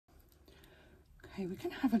Okay, we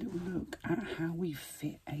can have a little look at how we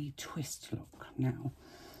fit a twist lock. Now,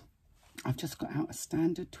 I've just got out a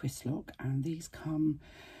standard twist lock, and these come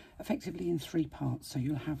effectively in 3 parts. So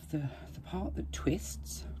you'll have the part that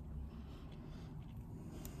twists,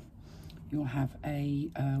 you'll have a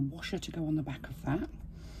washer to go on the back of that,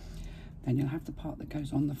 then you'll have the part that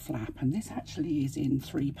goes on the flap, and this actually is in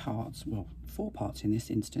 3 parts, well 4 parts in this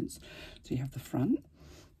instance. So you have the front,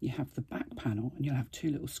 you have the back panel, and you'll have 2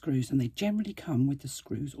 little screws, and they generally come with the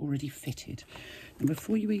screws already fitted. And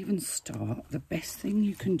before you even start, the best thing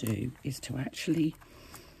you can do is to actually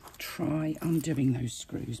try undoing those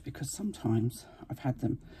screws, because sometimes I've had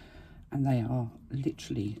them and they are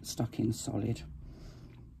literally stuck in solid.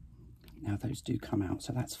 Now those do come out,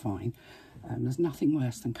 so that's fine. There's nothing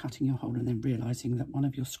worse than cutting your hole and then realising that one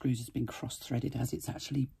of your screws has been cross-threaded, as it's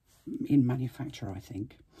actually in manufacture, I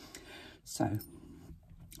think. So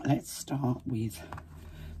let's start with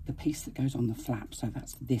the piece that goes on the flap, so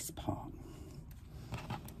that's this part.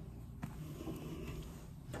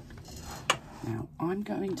 Now I'm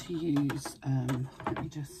going to use, let me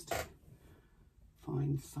just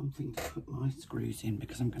find something to put my screws in,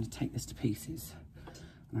 because I'm going to take this to pieces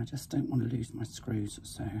and I just don't want to lose my screws.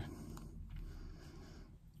 So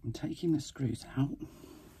I'm taking the screws out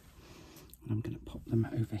and I'm going to pop them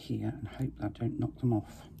over here and hope that I don't knock them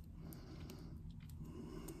off.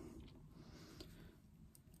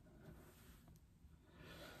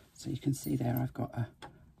 So you can see there I've got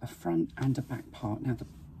a front and a back part. Now the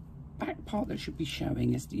back part that should be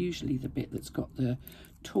showing is usually the bit that's got the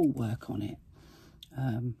tool work on it.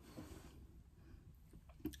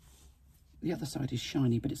 The other side is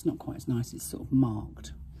shiny, but it's not quite as nice, it's sort of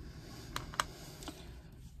marked.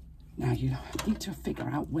 Now you need to figure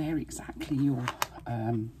out where exactly your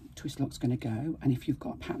twist lock's going to go, and if you've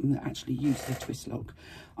got a pattern that actually uses a twist lock,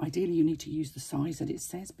 ideally you need to use the size that it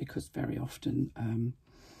says, because very often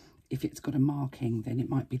if it's got a marking, then it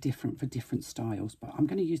might be different for different styles. But I'm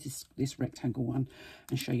going to use this rectangle one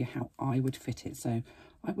and show you how I would fit it. So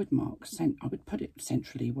I would I would put it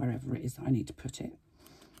centrally wherever it is that I need to put it.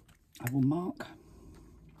 I will mark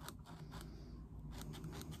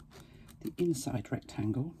the inside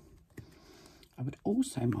rectangle. I would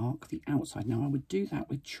also mark the outside. Now I would do that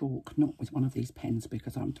with chalk, not with one of these pens,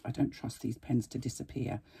 because I don't trust these pens to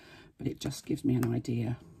disappear, but it just gives me an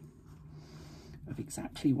idea of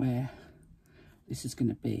exactly where this is going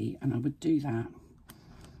to be. And I would do that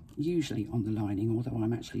usually on the lining, although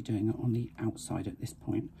I'm actually doing it on the outside at this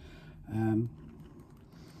point.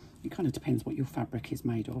 It kind of depends what your fabric is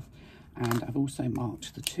made of. And I've also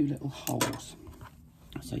marked the 2 little holes,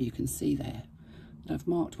 so you can see there that I've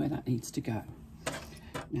marked where that needs to go.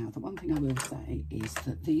 Now the one thing I will say is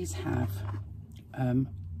that these have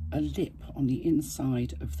a lip on the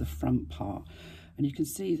inside of the front part, and you can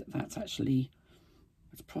see that that's actually,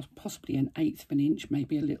 it's possibly 1/8 of an inch,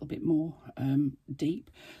 maybe a little bit more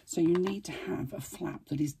deep. So you need to have a flap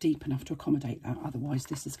that is deep enough to accommodate that, otherwise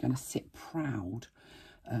this is going to sit proud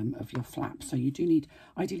of your flap. So you do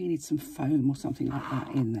ideally need some foam or something like that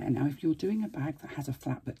in there. Now if you're doing a bag that has a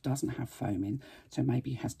flap that doesn't have foam in, so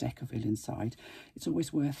maybe has Decovil inside, it's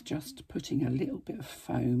always worth just putting a little bit of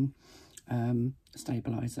foam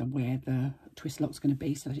stabilizer where the twist lock's going to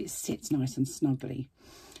be, so that it sits nice and snugly.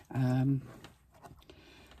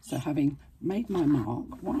 So having made my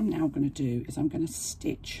mark, what I'm now going to do is I'm going to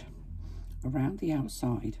stitch around the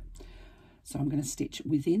outside. So I'm going to stitch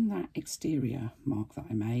within that exterior mark that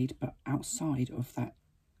I made, but outside of that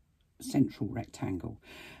central rectangle.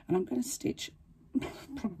 And I'm going to stitch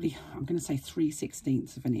probably, I'm going to say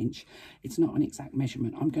 3/16 of an inch. It's not an exact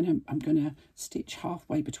measurement. I'm going to stitch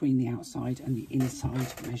halfway between the outside and the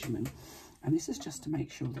inside measurement. And this is just to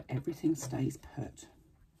make sure that everything stays put.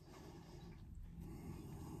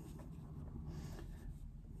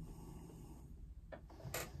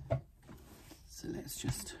 So let's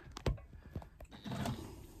just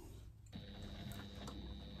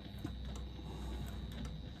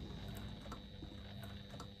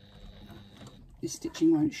this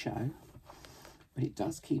stitching won't show, but it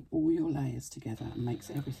does keep all your layers together and makes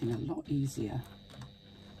everything a lot easier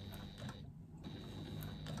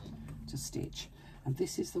to stitch. And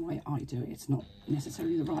this is the way I do it. It's not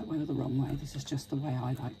necessarily the right way or the wrong way. This is just the way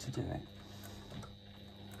I like to do it.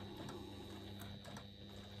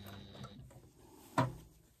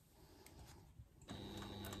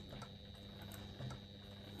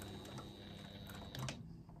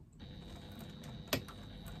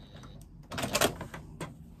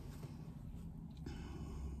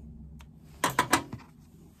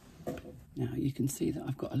 Now you can see that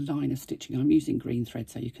I've got a line of stitching. I'm using green thread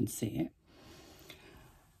so you can see it.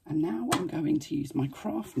 And now I'm going to use my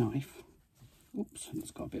craft knife oops,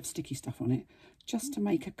 it's got a bit of sticky stuff on it, just to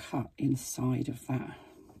make a cut inside of that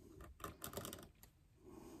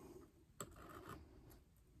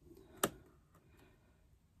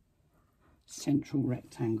central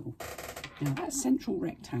rectangle. Now that central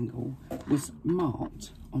rectangle was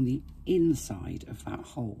marked on the inside of that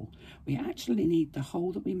hole. We actually need the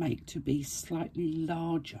hole that we make to be slightly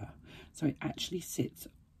larger, so it actually sits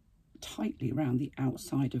tightly around the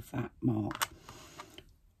outside of that mark,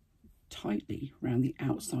 tightly around the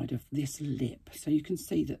outside of this lip. So you can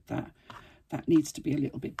see that that needs to be a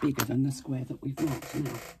little bit bigger than the square that we've marked.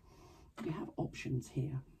 Now we have options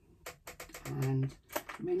here, and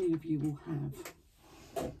many of you will have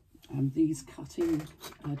these cutting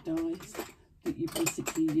dies that you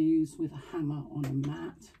basically use with a hammer on a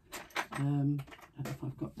mat. I don't know if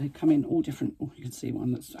I've got, they come in all different, oh, you can see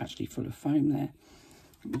one that's actually full of foam there.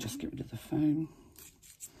 Let me just get rid of the foam.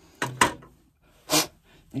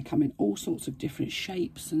 They come in all sorts of different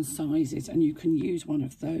shapes and sizes, and you can use one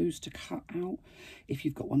of those to cut out if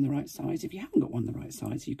you've got one the right size. If you haven't got one the right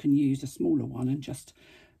size, you can use a smaller one and just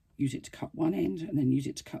use it to cut one end and then use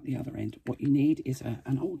it to cut the other end. What you need is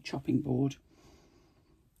an old chopping board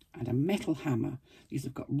and a metal hammer. These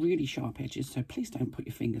have got really sharp edges, so please don't put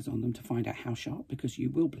your fingers on them to find out how sharp, because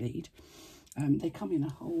you will bleed. They come in a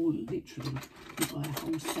whole, literally, you buy a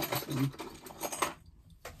whole set of them.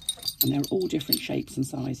 And they're all different shapes and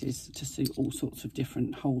sizes to suit all sorts of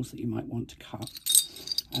different holes that you might want to cut.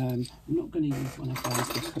 I'm not going to use one of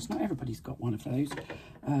those because not everybody's got one of those.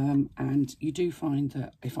 And you do find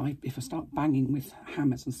that if I start banging with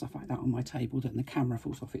hammers and stuff like that on my table, then the camera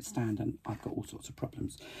falls off its stand and I've got all sorts of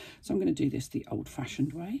problems. So I'm going to do this the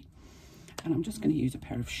old-fashioned way. And I'm just going to use a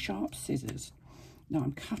pair of sharp scissors. Now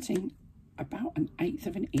I'm cutting about 1/8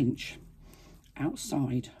 of an inch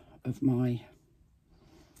outside of my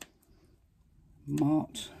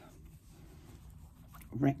marked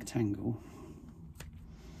rectangle.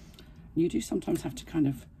 You do sometimes have to kind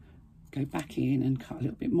of go back in and cut a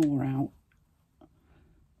little bit more out,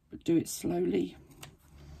 but do it slowly,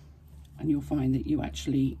 and you'll find that you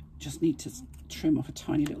actually just need to trim off a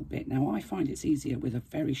tiny little bit. Now I find it's easier with a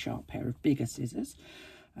very sharp pair of bigger scissors.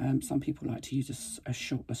 Some people like to use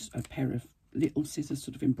a pair of little scissors,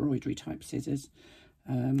 sort of embroidery type scissors.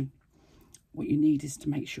 What you need is to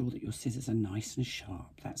make sure that your scissors are nice and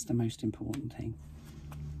sharp. That's the most important thing.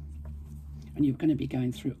 And you're going to be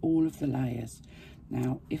going through all of the layers.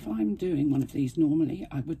 Now, if I'm doing one of these normally,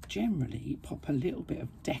 I would generally pop a little bit of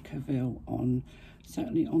Decavil on,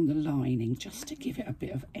 certainly on the lining, just to give it a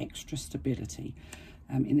bit of extra stability.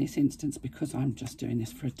 In this instance, because I'm just doing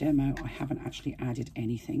this for a demo, I haven't actually added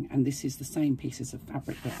anything. And this is the same pieces of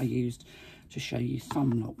fabric that I used to show you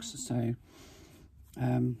thumb locks. So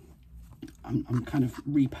I'm kind of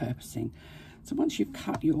repurposing. So once you've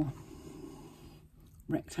cut your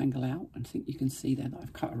rectangle out, I think you can see there that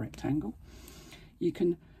I've cut a rectangle, you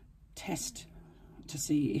can test to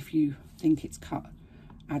see if you think it's cut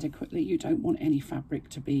adequately. You don't want any fabric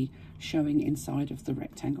to be showing inside of the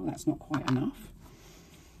rectangle. That's not quite enough.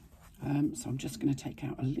 So I'm just going to take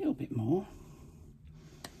out a little bit more.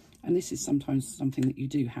 And this is sometimes something that you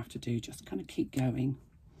do have to do. Just kind of keep going,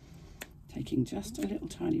 taking just a little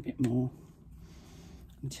tiny bit more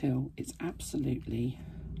until it's absolutely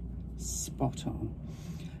spot on.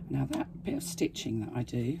 Now that bit of stitching that I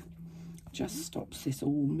do just stops this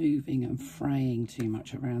all moving and fraying too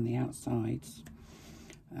much around the outsides.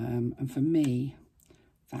 And for me,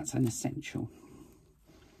 that's an essential.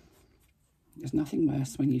 There's nothing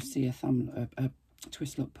worse when you see a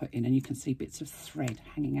twist lock put in and you can see bits of thread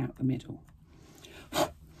hanging out the middle.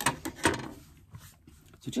 So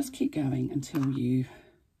just keep going until the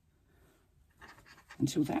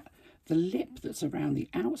lip that's around the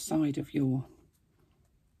outside of your,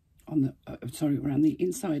 around the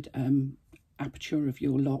inside aperture of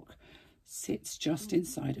your lock sits just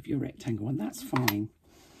inside of your rectangle, and that's fine.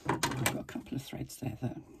 I've got a couple of threads there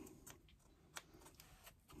that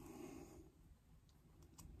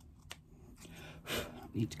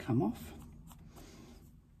need to come off.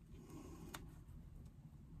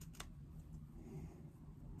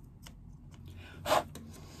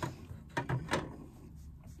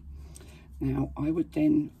 Now I would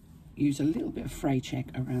then use a little bit of fray check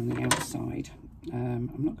around the outside.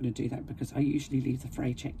 I'm not going to do that because I usually leave the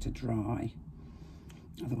fray check to dry,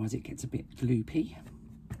 otherwise it gets a bit gloopy.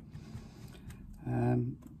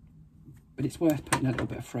 But it's worth putting a little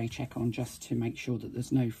bit of fray check on just to make sure that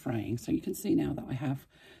there's no fraying. So you can see now that I have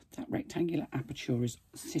that rectangular aperture is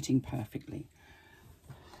sitting perfectly.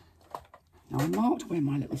 Now I marked where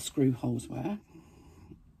my little screw holes were,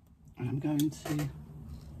 and I'm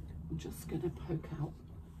just going to poke out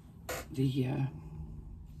the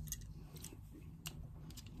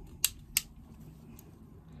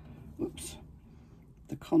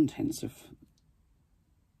the contents of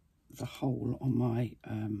the hole on my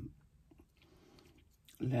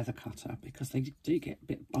leather cutter, because they do get a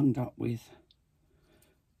bit bunged up with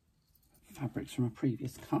fabrics from a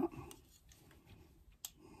previous cut.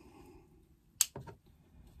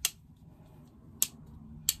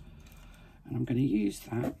 And I'm going to use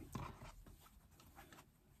that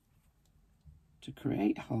to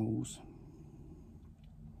create holes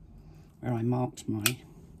where I marked my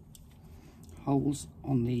holes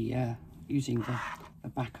on the using the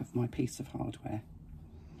back of my piece of hardware.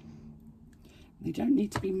 They don't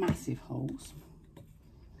need to be massive holes,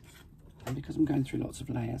 and because I'm going through lots of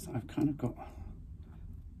layers, I've kind of got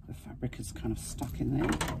the fabric is kind of stuck in there.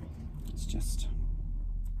 It's just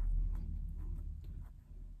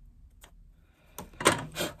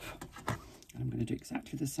I'm going to do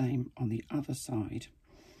exactly the same on the other side.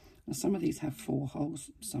 Now, some of these have 4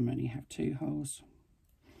 holes, some only have 2 holes.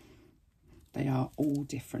 They are all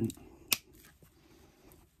different.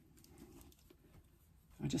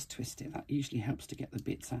 I just twist it. That usually helps to get the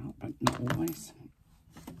bits out, but not always.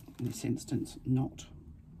 In this instance, not.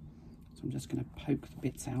 So I'm just going to poke the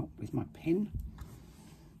bits out with my pin,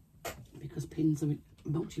 because pins are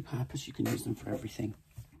multi-purpose. You can use them for everything.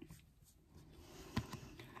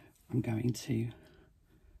 I'm going to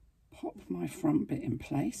pop my front bit in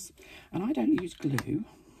place, and I don't use glue.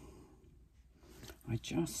 I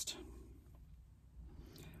just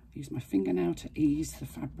use my fingernail to ease the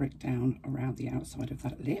fabric down around the outside of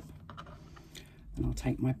that lip. And I'll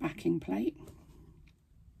take my backing plate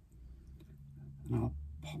and I'll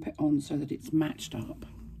pop it on so that it's matched up.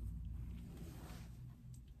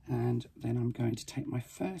 And then I'm going to take my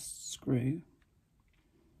first screw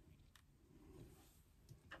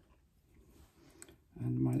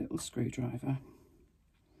and my little screwdriver.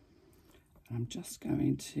 I'm just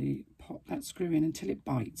going to pop that screw in until it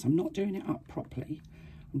bites. I'm not doing it up properly.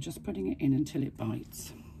 I'm just putting it in until it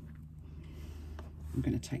bites. I'm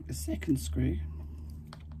going to take the second screw.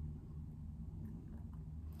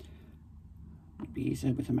 It'd be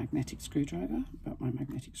easier with a magnetic screwdriver, but my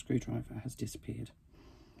magnetic screwdriver has disappeared.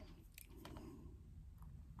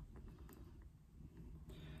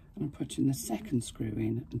 And I'm putting the second screw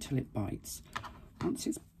in until it bites. Once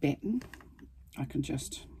it's bitten, I can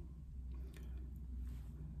just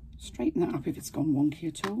straighten that up if it's gone wonky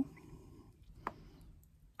at all.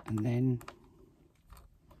 And then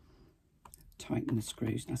tighten the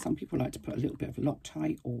screws. Now, some people like to put a little bit of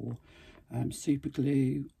Loctite or super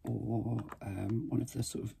glue or one of the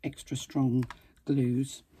sort of extra strong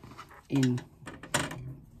glues in.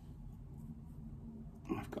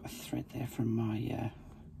 I've got a thread there from my where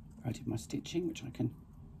I did my stitching, which I can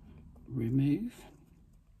remove.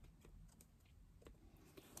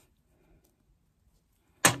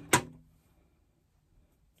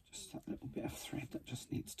 That little bit of thread that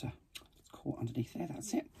just needs to, it's caught underneath there,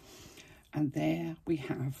 that's it. And there we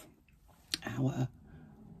have our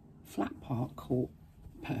flat part caught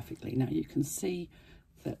perfectly. Now you can see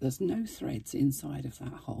that there's no threads inside of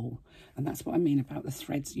that hole, and that's what I mean about the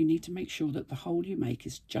threads. You need to make sure that the hole you make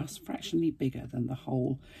is just fractionally bigger than the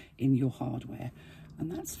hole in your hardware, and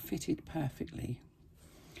that's fitted perfectly.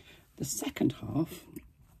 The second half,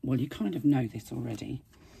 well, you kind of know this already.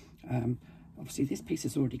 Obviously this piece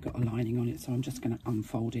has already got a lining on it, so I'm just going to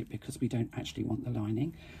unfold it because we don't actually want the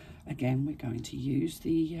lining. Again, we're going to use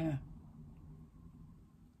the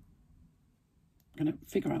going to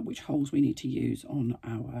figure out which holes we need to use on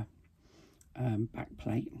our back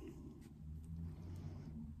plate,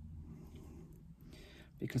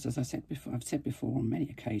 because as I said before, I've said before on many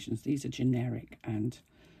occasions, these are generic and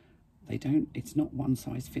they don't, it's not one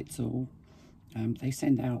size fits all. They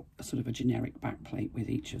send out a sort of a generic back plate with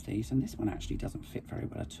each of these, and this one actually doesn't fit very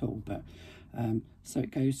well at all, but so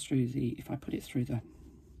it goes through the, if I put it through the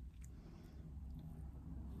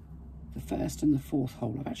first and the fourth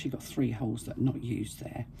hole, I've actually got 3 holes that are not used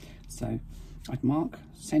there. So I'd mark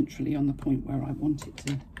centrally on the point where I want it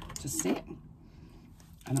to sit,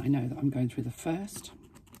 and I know that I'm going through the first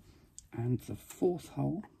and the fourth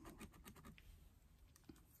hole.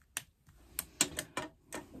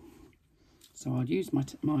 So I'll use my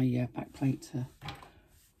back plate to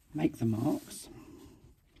make the marks.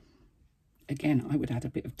 Again, I would add a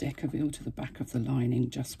bit of Decovil to the back of the lining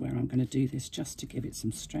just where I'm going to do this, just to give it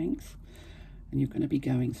some strength. And you're going to be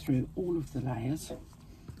going through all of the layers,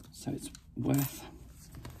 so it's worth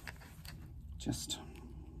just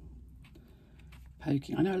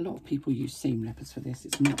poking. I know a lot of people use seam rippers for this.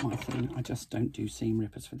 It's not my thing. I just don't do seam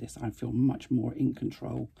rippers for this. I feel much more in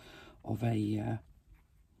control of a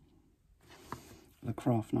the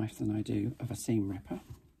craft knife than I do of a seam ripper.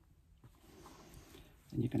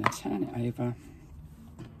 Then you're going to turn it over.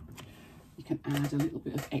 You can add a little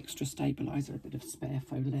bit of extra stabiliser, a bit of spare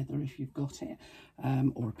faux leather if you've got it,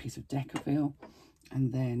 or a piece of Decaville,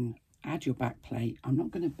 and then add your back plate. I'm not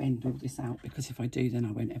going to bend all this out because if I do, then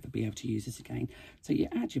I won't ever be able to use this again. So you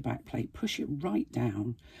add your back plate, push it right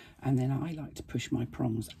down, and then I like to push my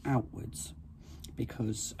prongs outwards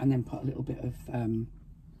and then put a little bit of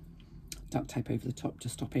duct tape over the top to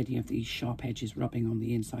stop any of these sharp edges rubbing on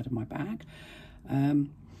the inside of my bag.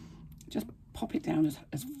 Just pop it down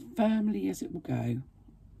as firmly as it will go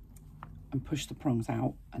and push the prongs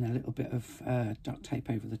out, and a little bit of duct tape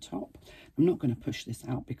over the top. I'm not going to push this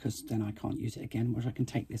out because then I can't use it again, whereas I can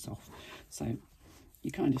take this off. So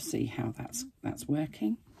you kind of see how that's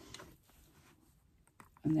working.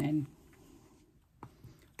 And then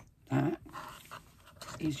that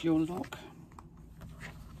is your lock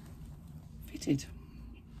fitted.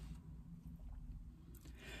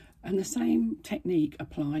 And the same technique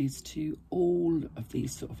applies to all of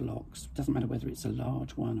these sort of locks. Doesn't matter whether it's a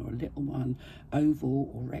large one or a little one,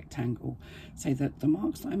 oval or rectangle. So that the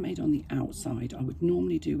marks that I made on the outside, I would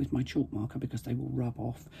normally do with my chalk marker because they will rub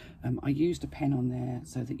off. I used a pen on there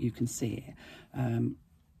so that you can see it.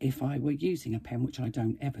 If I were using a pen, which I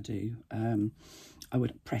don't ever do, I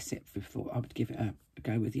would press it before, I would give it a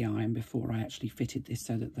go with the iron before I actually fitted this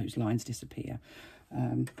so that those lines disappear.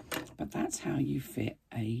 But that's how you fit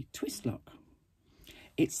a twist lock.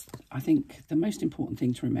 I think the most important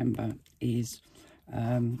thing to remember is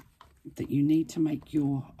that you need to make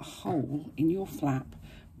your hole in your flap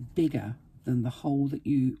bigger than the hole that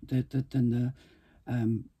the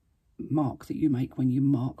mark that you make when you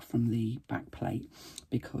mark from the back plate,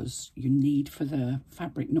 because you need for the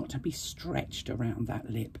fabric not to be stretched around that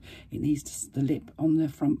lip. It needs to, the lip on the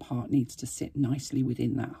front part needs to sit nicely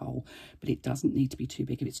within that hole, but it doesn't need to be too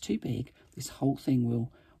big. If it's too big, this whole thing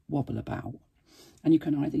will wobble about. And you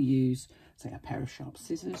can either use, say, a pair of sharp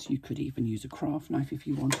scissors. You could even use a craft knife if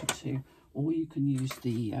you wanted to, or you can use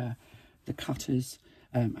the cutters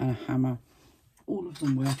and a hammer. All of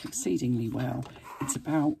them work exceedingly well. It's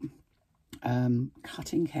about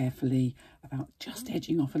cutting carefully, about just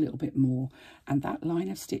edging off a little bit more, and that line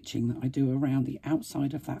of stitching that I do around the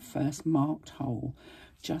outside of that first marked hole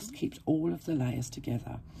just keeps all of the layers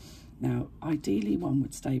together. Now ideally one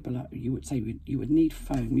would stabilize, you would say you would need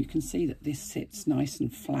foam. You can see that this sits nice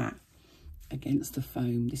and flat against the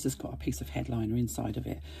foam. This has got a piece of headliner inside of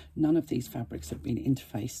it. None of these fabrics have been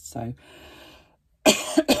interfaced, so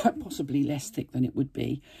possibly less thick than it would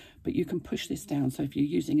be, but you can push this down. So if you're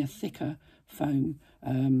using a thicker foam,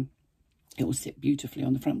 it will sit beautifully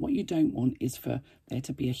on the front. What you don't want is for there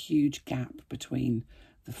to be a huge gap between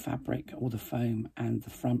the fabric or the foam and the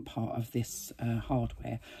front part of this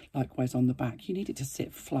hardware. Likewise on the back, you need it to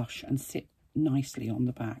sit flush and sit nicely on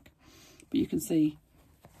the back. But you can see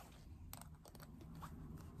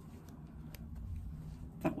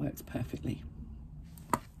that works perfectly.